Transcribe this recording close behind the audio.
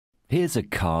Here's a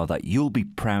car that you'll be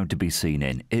proud to be seen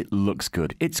in. It looks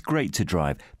good. It's great to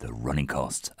drive. The running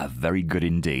costs are very good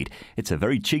indeed. It's a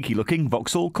very cheeky-looking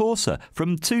Vauxhall Corsa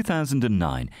from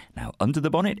 2009. Now, under the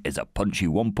bonnet is a punchy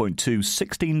 1.2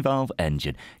 16-valve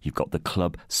engine. You've got the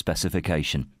club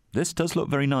specification. This does look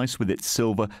very nice with its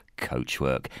silver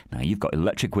coachwork. Now, you've got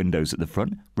electric windows at the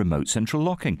front, remote central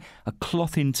locking, a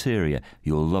cloth interior.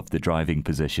 You'll love the driving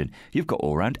position. You've got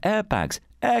all-round airbags,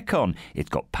 aircon. It's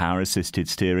got power-assisted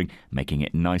steering, making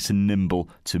it nice and nimble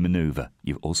to manoeuvre.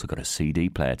 You've also got a CD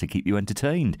player to keep you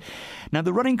entertained. Now,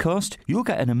 the running cost, you'll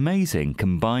get an amazing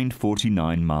combined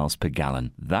 49 miles per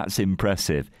gallon. That's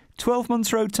impressive. 12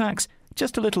 months road tax,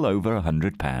 just a little over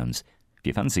 £100. If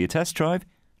you fancy a test drive,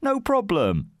 no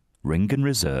problem. Ring and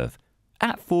reserve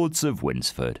at Fords of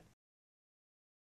Winsford.